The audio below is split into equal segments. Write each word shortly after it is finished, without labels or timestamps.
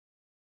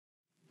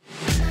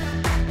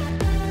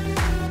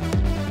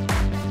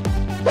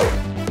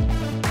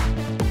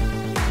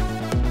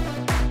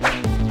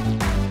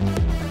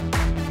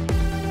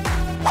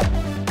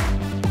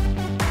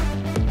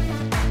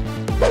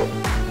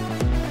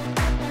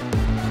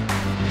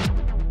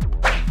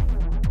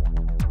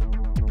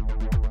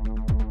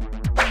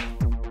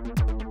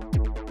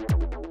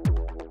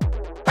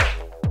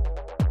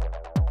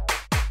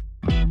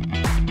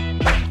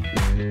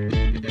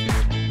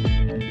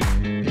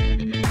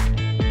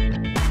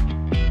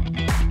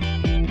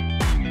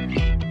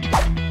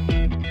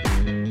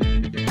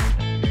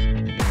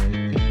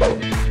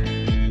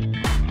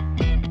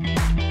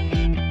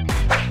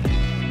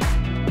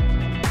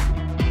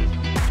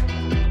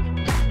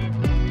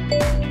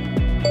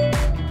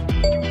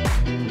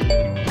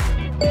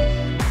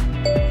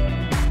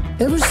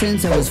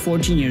Since I was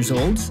 14 years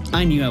old,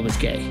 I knew I was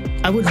gay.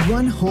 I would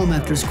run home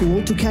after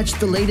school to catch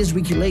the latest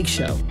Ricky Lake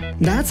show.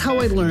 That's how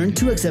I learned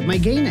to accept my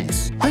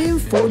gayness. I am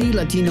 40,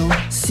 Latino,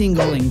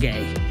 single, and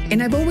gay.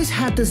 And I've always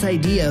had this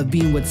idea of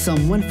being with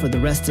someone for the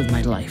rest of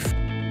my life.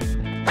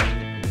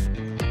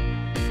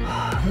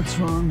 What's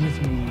wrong with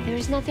me?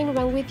 There's nothing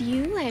wrong with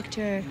you,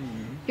 Hector.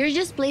 You're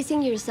just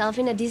placing yourself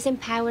in a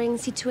disempowering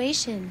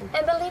situation.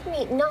 And believe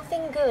me,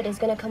 nothing good is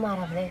gonna come out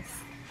of this.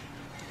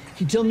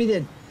 He told me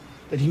that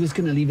he was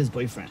gonna leave his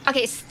boyfriend.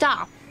 Okay,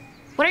 stop.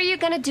 What are you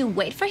gonna do,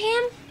 wait for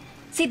him?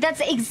 See, that's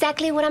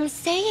exactly what I'm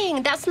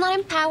saying. That's not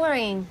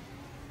empowering.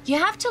 You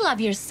have to love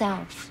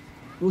yourself.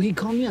 Well, he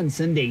called me on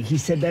Sunday. He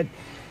said that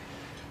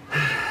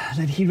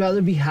he'd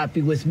rather be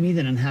happy with me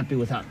than unhappy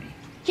without me.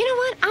 You know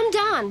what? I'm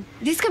done.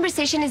 This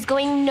conversation is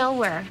going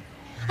nowhere.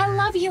 I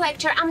love you,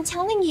 Hector. I'm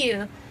telling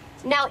you.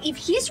 Now, if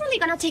he's really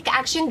gonna take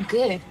action,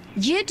 good.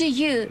 You do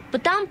you,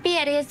 but don't be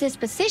at his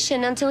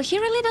disposition until he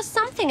really does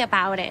something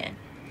about it.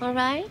 All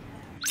right?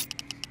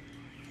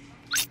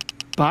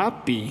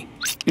 Papi,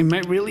 am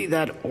I really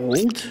that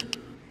old?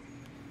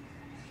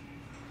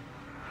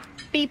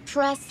 Be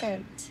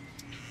present.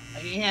 I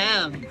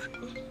am.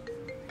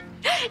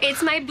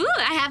 It's my boo.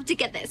 I have to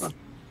get this.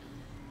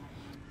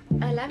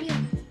 I love you.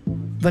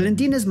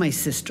 Valentina's my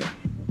sister.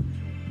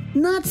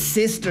 Not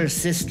sister,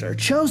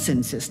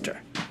 chosen sister.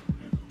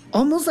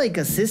 Almost like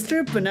a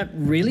sister, but not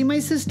really my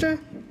sister.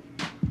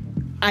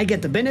 I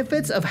get the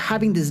benefits of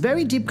having this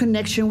very deep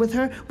connection with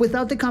her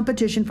without the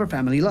competition for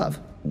family love.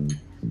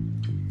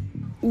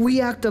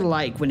 We act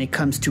alike when it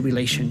comes to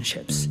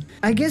relationships.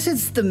 I guess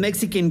it's the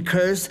Mexican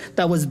curse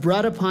that was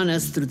brought upon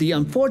us through the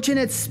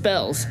unfortunate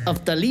spells of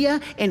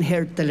Thalia and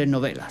her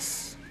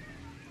telenovelas.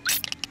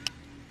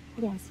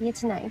 Yeah, see you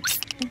tonight.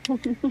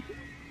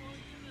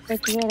 Te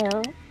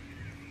quiero.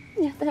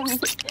 Yo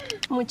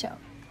también. Mucho.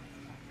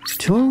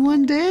 Tour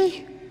one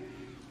day?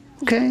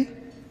 Okay.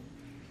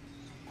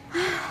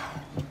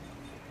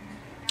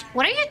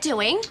 What are you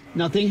doing?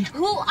 Nothing.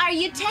 Who are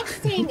you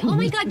texting? Oh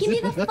my God, give me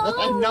the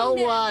phone. No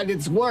one,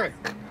 it's work.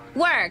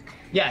 Work.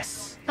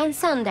 Yes. On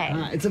Sunday.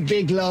 It's a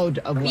big load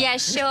of work. Yeah,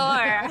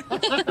 sure.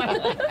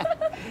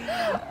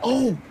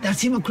 Oh,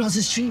 that's him across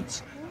the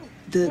street.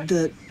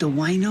 The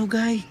wino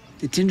guy,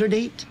 the Tinder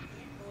date.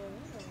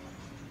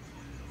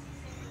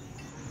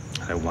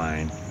 I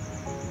wine.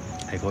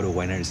 I go to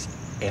wineries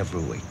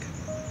every week.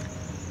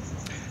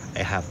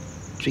 I have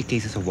 3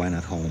 cases of wine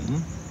at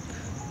home,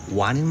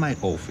 1 in my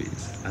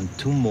office, and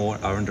 2 more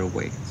are on their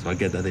way, so I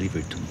get that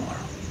delivered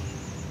tomorrow.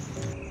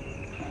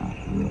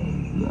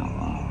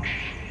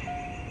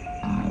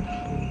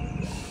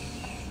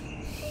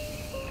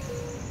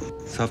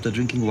 So after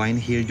drinking wine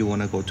here, you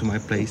want to go to my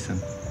place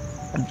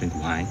and drink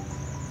wine?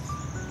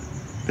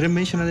 Didn't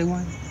mention any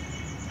wine.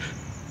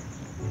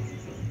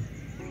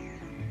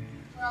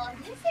 Well,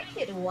 he's a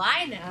kid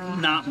wino.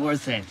 Not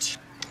worth it.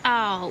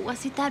 Oh,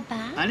 was it that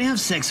bad? I didn't have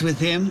sex with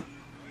him.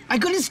 I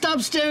couldn't stop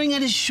staring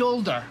at his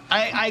shoulder.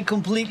 I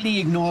completely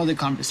ignore the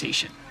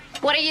conversation.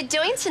 What are you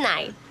doing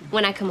tonight?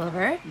 When I come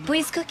over, who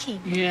is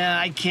cooking? Yeah,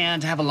 I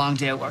can't have a long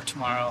day at work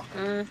tomorrow.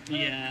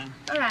 Yeah.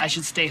 All right. I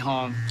should stay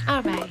home.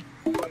 All right.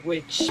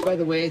 Which, by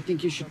the way, I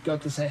think you should go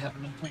because I have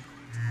an appointment.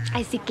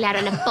 I sí, claro,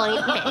 an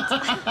appointment.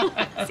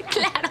 Sí,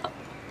 claro.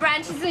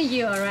 Brunch is on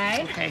you, all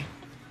right? Okay.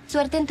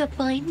 Suerte en tu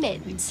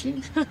appointment.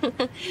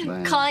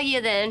 Bye. Call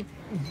you then.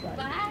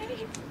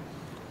 Bye.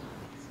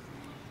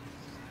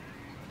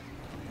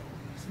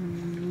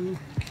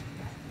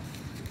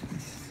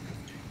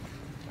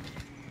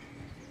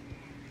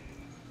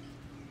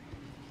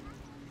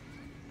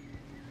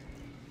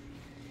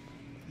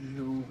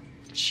 No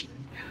chinga.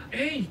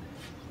 Hey,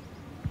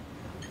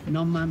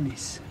 No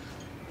mames.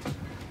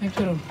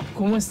 Hector,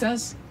 ¿cómo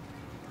estás?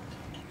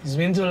 It's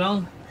been too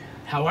long.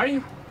 How are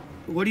you?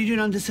 What are you doing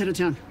on this side of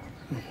town?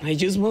 I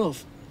just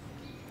moved.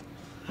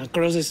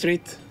 Across the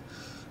street.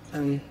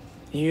 Y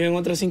viven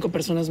otras 5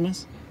 personas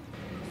más.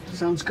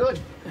 Sounds good.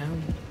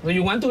 Do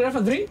you want to grab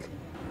a drink?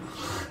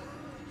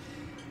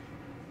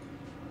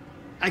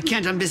 I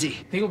can't, I'm busy.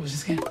 Digo, pues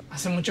es que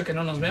hace mucho que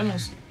no nos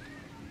vemos.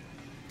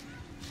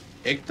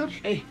 Héctor,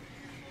 Hey.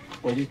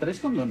 oye, ¿traes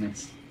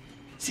condones?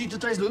 Sí, ¿tú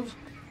traes lube?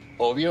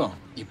 Obvio,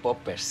 y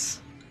poppers.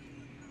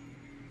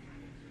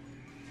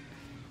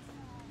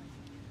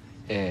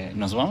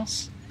 ¿Nos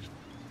vamos?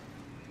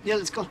 Yeah,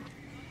 let's go.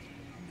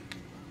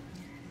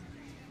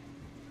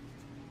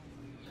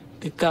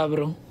 Qué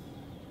cabrón.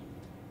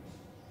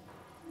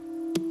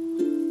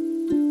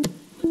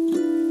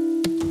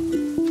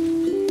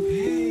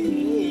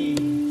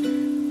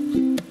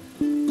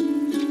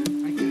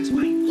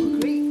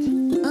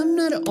 I'm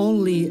not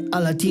only a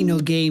Latino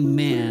gay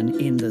man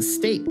in the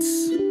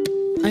States.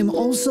 I'm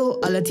also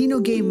a Latino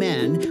gay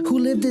man who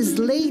lived his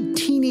late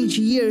teenage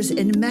years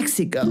in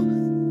Mexico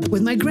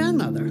with my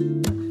grandmother,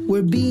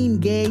 where being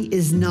gay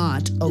is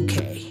not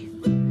okay.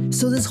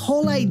 So this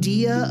whole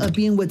idea of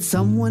being with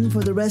someone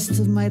for the rest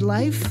of my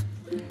life,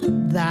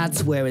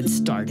 that's where it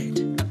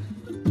started.